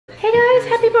Hey guys,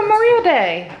 happy Memorial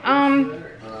Day.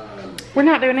 We're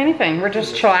not doing anything. We're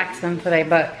just chillaxing today,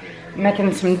 but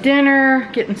making some dinner,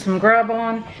 getting some grub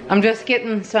on. I'm just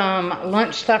getting some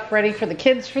lunch stuff ready for the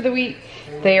kids for the week.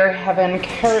 They are having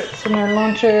carrots in their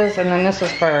lunches, and then this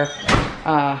is for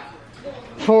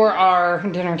our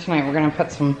dinner tonight. We're gonna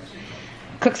cook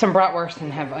some bratwurst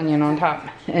and have onion on top.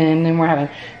 And then we're having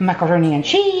macaroni and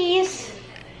cheese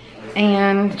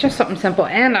and just something simple.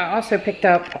 And I also picked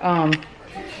up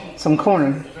some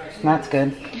corn. That's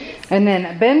good. And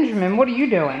then Benjamin, what are you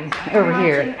doing over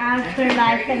here? After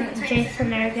Life and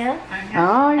Jason Ergo.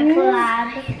 Oh, A yeah.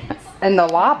 collab. In the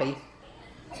lobby.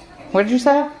 What did you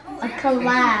say? A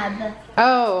collab.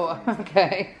 Oh,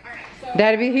 okay.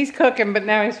 Daddy, he's cooking, but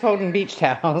now he's folding beach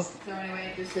towels. So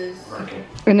anyway, this is...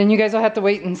 And then you guys will have to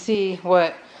wait and see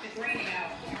what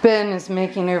Ben is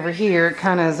making over here. It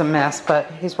kind of is a mess, but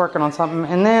he's working on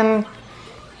something. And then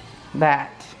that.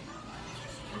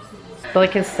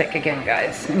 Blake is sick again,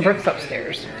 guys. And Brooke's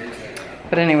upstairs.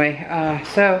 But anyway,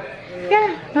 so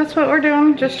yeah, that's what we're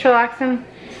doing. Just chillaxing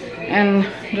and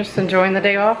just enjoying the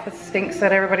day off. It stinks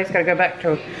that everybody's got to go back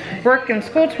to work and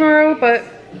school tomorrow, but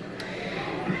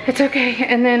it's okay.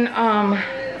 And then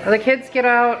the kids get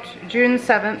out June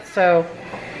 7th, so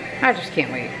I just can't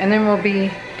wait. And then we'll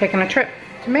be taking a trip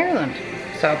to Maryland.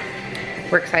 So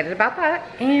we're excited about that.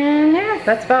 And yeah,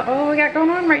 that's about all we got going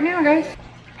on right now, guys.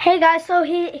 Hey guys, so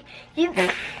you have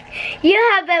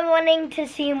been wanting to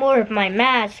see more of my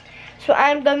mask, so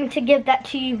I'm going to give that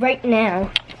to you right now.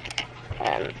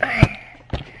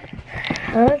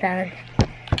 Hold on.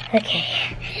 Okay.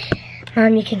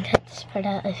 Mom, you can cut this part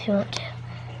out if you want to.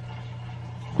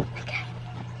 Okay.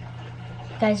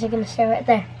 You guys are going to stay right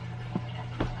there.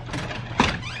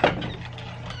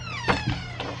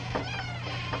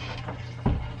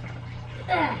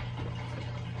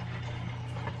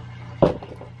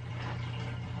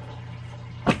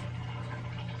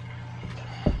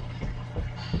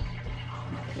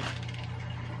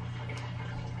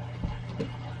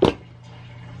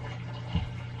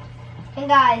 And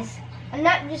guys,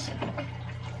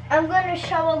 I'm going to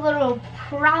show a little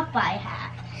prop I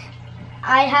have.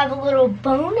 I have a little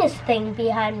bonus thing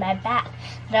behind my back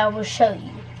that I will show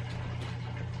you.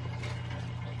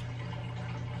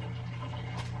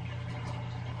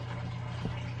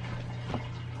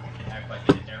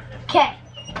 Okay.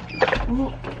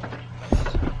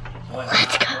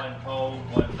 Let's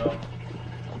go.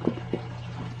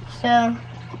 So,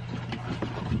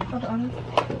 hold on.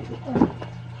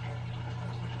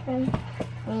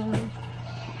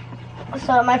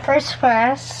 So my first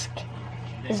mask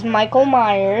is Michael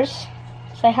Myers.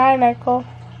 Say hi, Michael.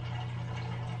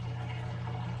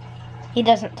 He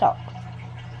doesn't talk.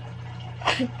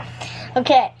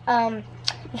 Okay, if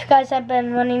you guys have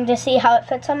been wanting to see how it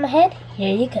fits on my head,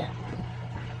 here you go.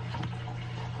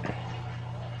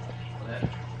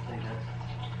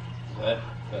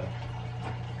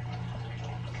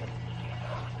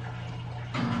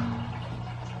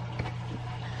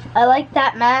 I like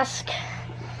that mask,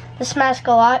 this mask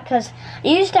a lot, because I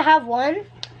used to have one,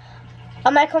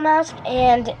 a Michael mask,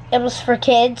 and it was for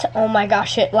kids. Oh my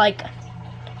gosh, it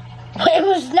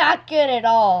was not good at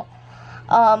all.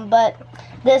 But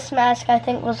this mask I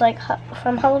think was like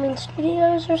from Halloween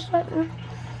Studios or something.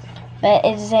 But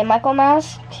it is a Michael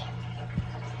mask,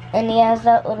 and he has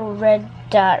that little red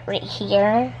dot right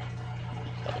here.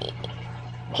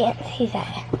 Can't see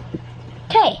that.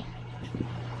 Okay.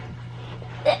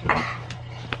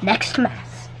 Next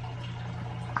mask.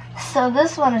 So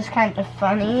this one is kind of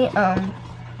funny. I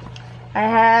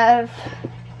have.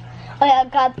 Oh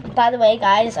yeah, by the way,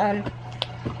 guys,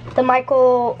 the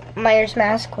Michael Myers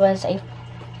mask was a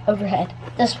overhead.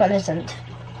 This one isn't.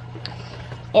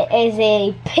 It is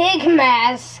a pig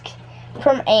mask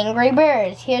from Angry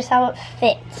Birds. Here's how it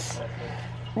fits.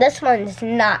 This one's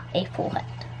not a full head.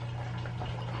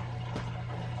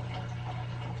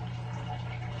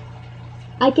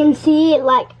 I can see it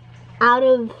like out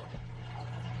of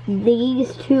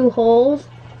these two holes.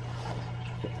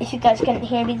 If you guys couldn't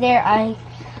hear me there, I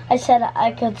said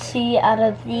I could see out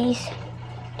of these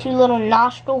two little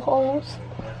nostril holes.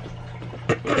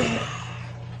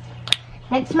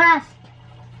 Next mask.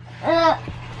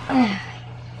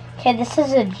 Okay, this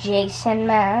is a Jason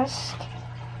mask.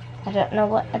 I don't know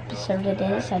what episode it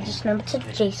is. I just know it's a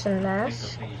Jason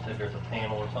mask. You said there's a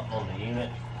panel or something on the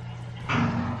unit.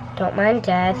 Don't mind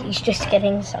Dad, he's just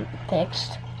getting something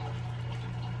fixed.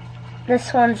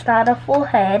 This one's not a full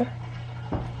head.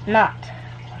 Not.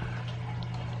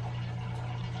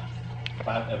 If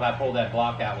I pull that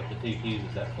block out with the two fuses,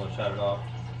 that's going to shut it off.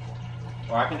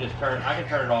 Or I can just turn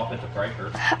it off at the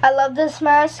breaker. I love this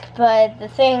mask, but the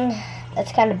thing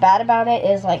that's kind of bad about it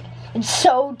is like it's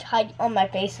so tight on my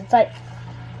face. It's like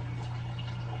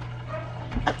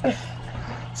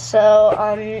so.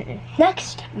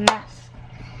 Next mask.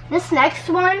 This next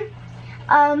one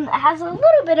has a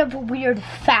little bit of a weird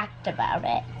fact about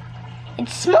it. It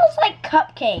smells like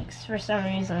cupcakes for some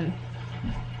reason.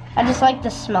 I just like the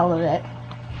smell of it.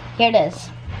 Here it is.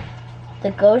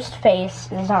 The ghost face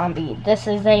zombie. This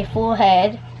is a full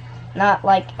head, not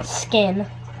like skin,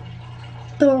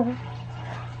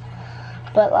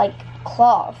 but like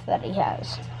cloth that he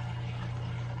has.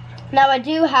 Now I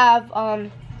do have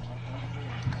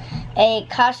a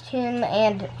costume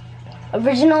and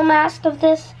original mask of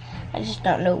this. I just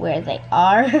don't know where they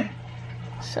are.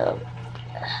 So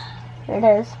here it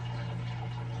is.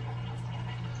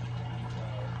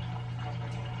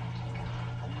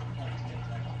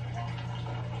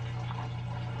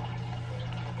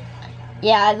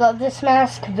 Yeah, I love this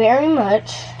mask very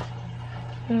much.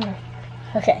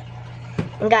 Okay.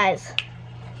 And guys,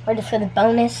 ready for the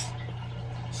bonus?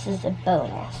 This is a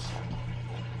bonus.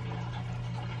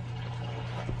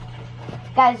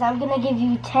 Guys, I'm gonna give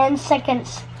you 10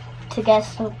 seconds to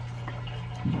guess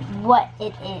what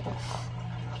it is.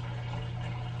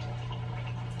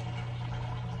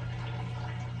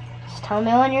 Just tell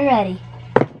me when you're ready.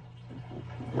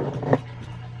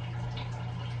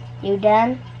 You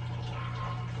done?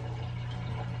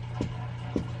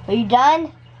 Are you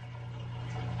done?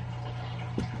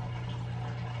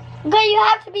 Okay, you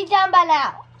have to be done by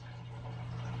now.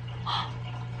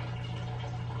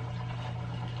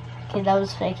 Okay, that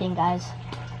was faking, guys.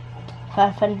 If I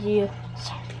offended you,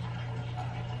 sorry.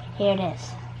 Here it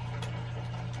is.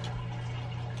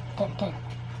 Dun, dun.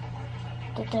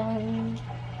 Dun, dun.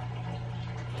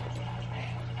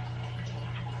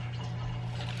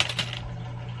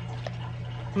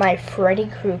 My Freddy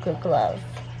Krueger glove.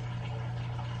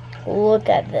 Look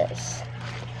at this.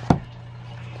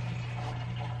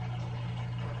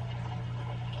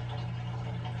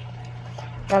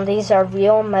 Now these are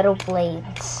real metal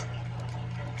blades.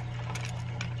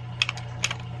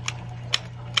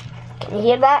 Can you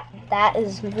hear that? That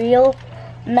is real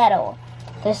metal.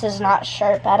 This is not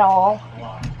sharp at all.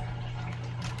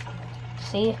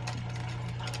 See?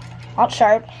 Not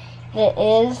sharp. It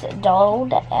is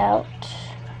dulled out.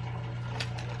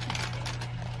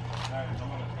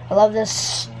 I love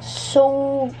this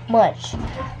so much.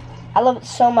 I love it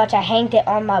so much I hanged it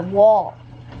on my wall.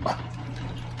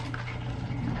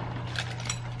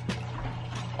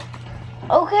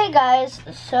 Okay guys,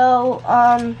 so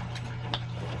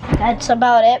that's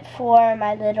about it for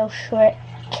my little short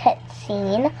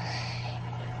cutscene.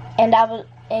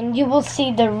 And you will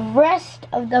see the rest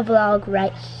of the vlog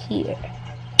right here.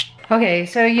 Okay,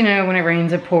 so you know when it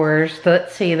rains it pours.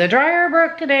 Let's see, the dryer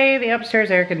broke today, the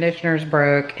upstairs air conditioner's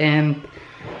broke, and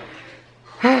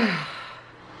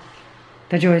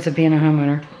the joys of being a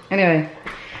homeowner. Anyway,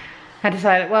 I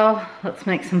decided, well, let's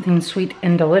make something sweet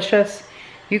and delicious.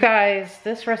 You guys,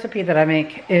 this recipe that I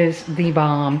make is the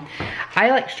bomb.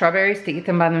 I like strawberries to eat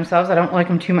them by themselves. I don't like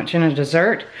them too much in a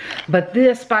dessert, but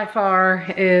this by far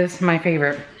is my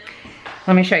favorite.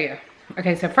 Let me show you.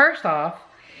 Okay, so first off,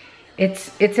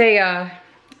 it's a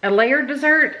layered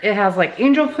dessert. It has like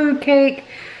angel food cake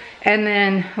and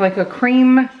then like a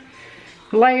cream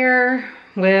layer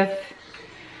with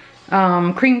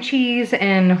cream cheese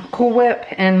and Cool Whip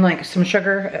and like some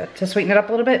sugar to sweeten it up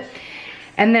a little bit.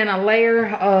 And then a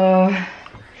layer of,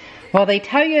 well, they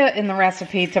tell you in the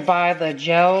recipe to buy the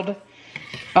gelled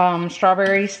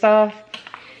strawberry stuff.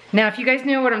 Now, if you guys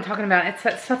know what I'm talking about, it's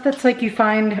that stuff that's like you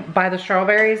find by the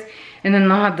strawberries, and then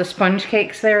they'll have the sponge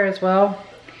cakes there as well.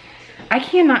 I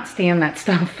cannot stand that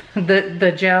stuff,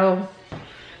 the gel.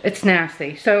 It's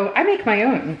nasty. So I make my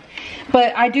own.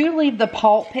 But I do leave the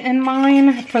pulp in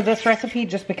mine for this recipe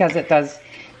just because it does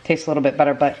taste a little bit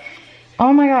better. But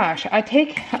oh my gosh, I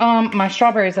take my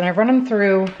strawberries and I run them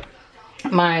through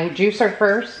my juicer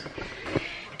first.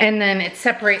 And then it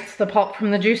separates the pulp from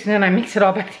the juice and then I mix it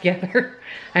all back together.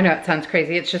 I know it sounds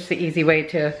crazy. It's just the easy way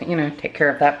to, you know, take care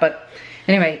of that. But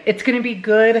anyway, it's gonna be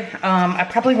good. I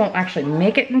probably won't actually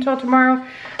make it until tomorrow.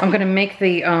 I'm gonna make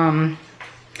the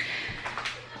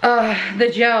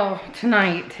gel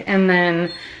tonight and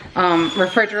then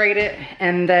refrigerate it.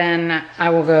 And then I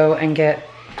will go and get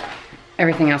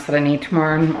everything else that I need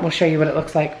tomorrow and we'll show you what it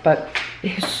looks like. But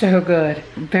it's so good,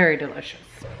 very delicious.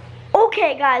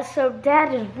 Okay guys, so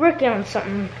Dad is working on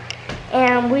something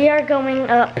and we are going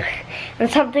up and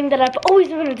something that I've always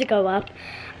wanted to go up.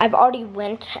 I've already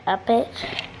went up it.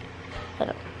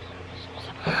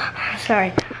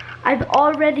 Sorry. I've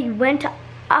already went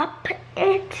up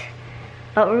it,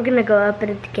 but we're gonna go up it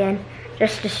again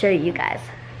just to show you guys.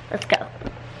 Let's go.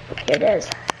 Here it is.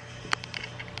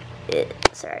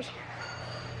 Sorry.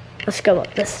 Let's go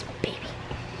up this baby.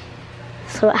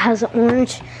 So it has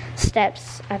orange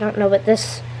steps. I don't know what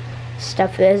this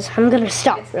stuff is. I'm gonna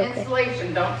stop It's real quick.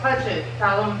 insulation. Don't touch it.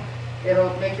 Tell them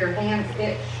it'll make your hands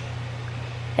itch.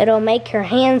 It'll make your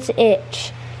hands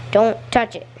itch. Don't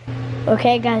touch it.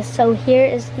 Okay guys, so here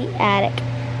is the attic.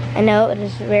 I know it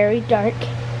is very dark.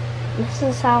 This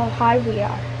is how high we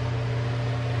are.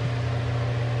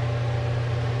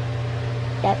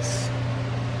 Yes.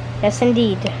 Yes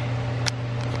indeed.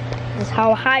 This is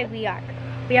how high we are.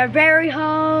 We are very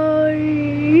high.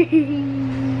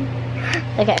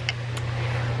 Okay.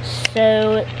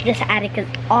 So this attic is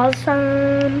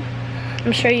awesome.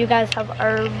 I'm sure you guys have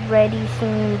already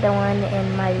seen the one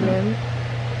in my room.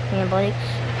 Me and Blake's.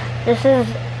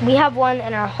 We have one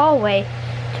in our hallway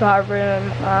to our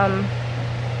room.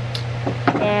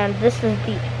 And this is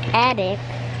the attic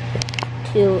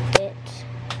to it.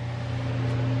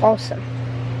 Awesome.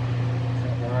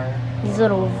 These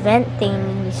little vent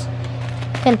thingies.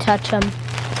 You can touch them.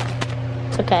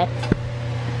 It's okay.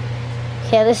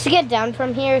 Okay, let's get down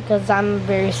from here because I'm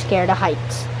very scared of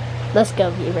heights. Let's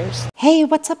go, viewers. Hey,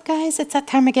 what's up guys? It's that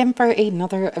time again for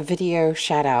another video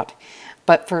shout out.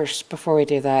 But first, before we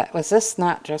do that, was this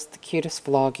not just the cutest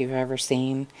vlog you've ever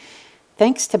seen?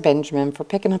 Thanks to Benjamin for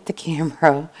picking up the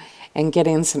camera and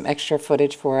getting some extra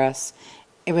footage for us.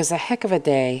 It was a heck of a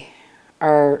day.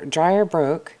 Our dryer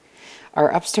broke, our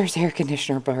upstairs air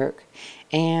conditioner broke,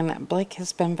 and Blake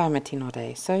has been vomiting all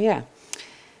day. So yeah,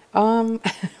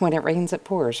 when it rains it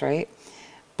pours, right?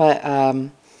 But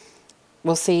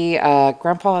we'll see.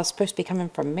 Grandpa is supposed to be coming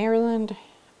from Maryland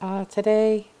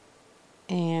today,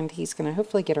 and he's going to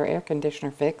hopefully get our air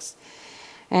conditioner fixed.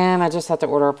 And I just have to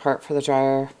order a part for the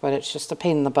dryer, but it's just a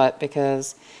pain in the butt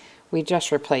because we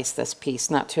just replaced this piece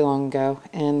not too long ago.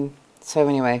 And so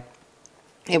anyway,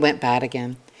 it went bad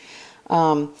again.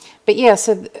 But yeah,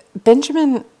 so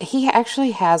Benjamin, he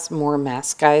actually has more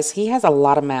masks, guys. He has a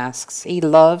lot of masks. He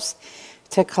loves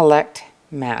to collect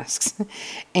masks.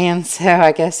 And so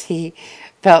I guess he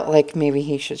felt like maybe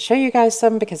he should show you guys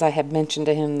some, because I had mentioned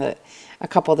to him that a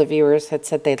couple of the viewers had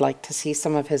said they'd like to see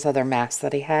some of his other masks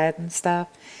that he had and stuff.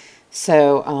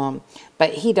 So,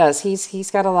 but he does.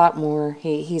 He's got a lot more.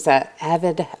 He's an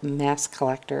avid mask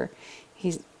collector.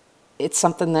 It's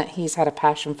something that he's had a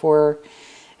passion for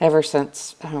ever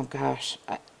since, oh gosh,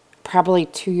 probably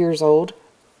 2 years old.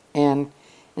 And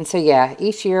so yeah,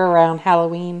 each year around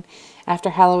Halloween,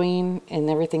 after Halloween and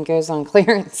everything goes on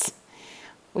clearance,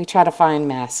 we try to find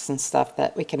masks and stuff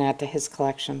that we can add to his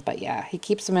collection. But yeah, he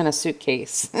keeps them in a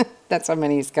suitcase. That's how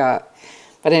many he's got.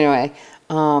 But anyway,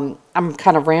 I'm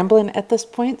kind of rambling at this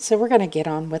point, so we're going to get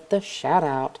on with the shout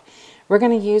out. We're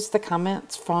going to use the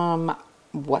comments from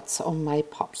What's on My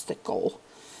Popsicle.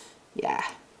 Yeah.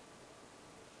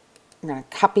 We're going to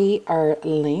copy our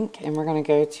link, and we're going to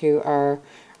go to our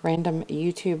random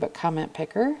YouTube comment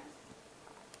picker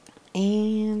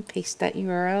and paste that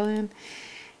URL in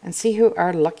and see who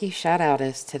our lucky shout out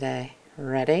is today.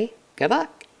 Ready? Good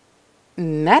luck.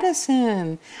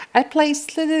 Madison. I play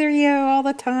Slitherio all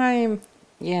the time.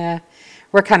 Yeah,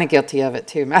 we're kind of guilty of it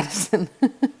too, Madison.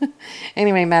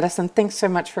 Anyway, Madison, thanks so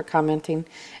much for commenting.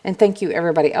 And thank you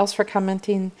everybody else for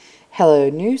commenting. Hello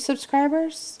new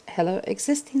subscribers. Hello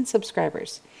existing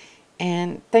subscribers.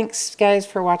 And thanks guys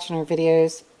for watching our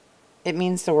videos. It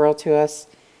means the world to us.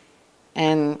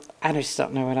 And I just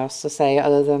don't know what else to say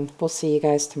other than we'll see you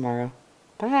guys tomorrow.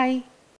 Bye.